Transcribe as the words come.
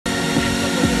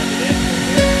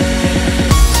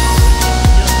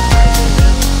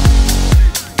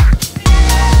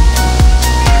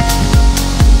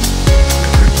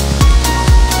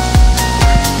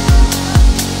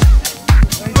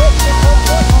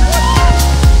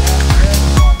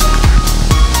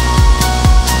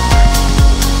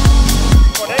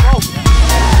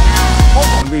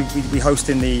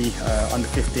hosting the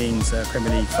under-15s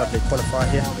Premier League Floodlit qualifier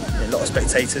here. A lot of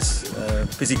spectators,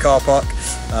 busy car park,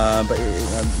 but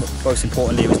most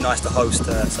importantly it was nice to host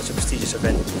such a prestigious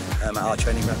event at our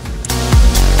training ground.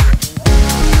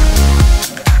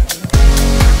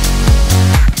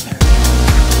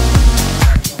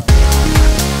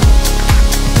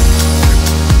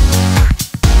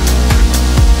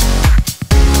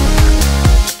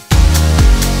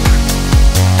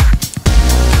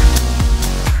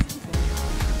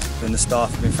 And the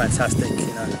staff have been fantastic,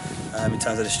 in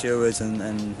terms of the stewards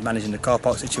and managing the car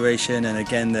park situation, and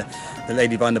again the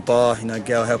lady behind the bar,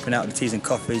 girl helping out with the teas and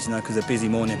coffees, because it's a busy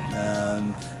morning.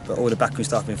 But all the backroom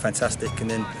staff have been fantastic, and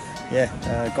then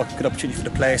got a good opportunity for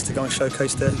the players to go and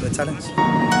showcase their talents.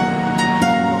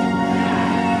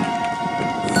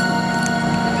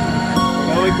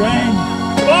 Going Graham!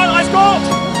 Come on, let's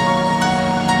go!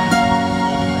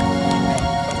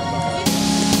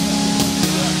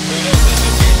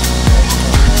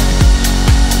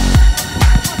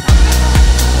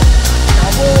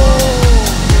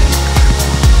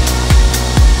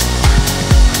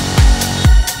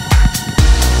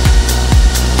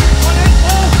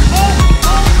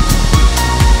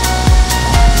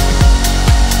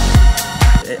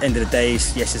 End of the day,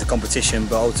 yes, it's a competition,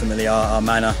 but ultimately our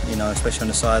manner, especially on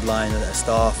the sideline, the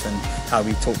staff, and how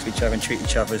we talk to each other and treat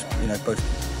each other as, both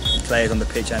players on the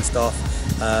pitch and staff.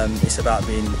 It's about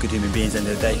being good human beings at the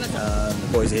end of the day.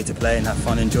 The boys are here to play and have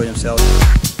fun and enjoy themselves.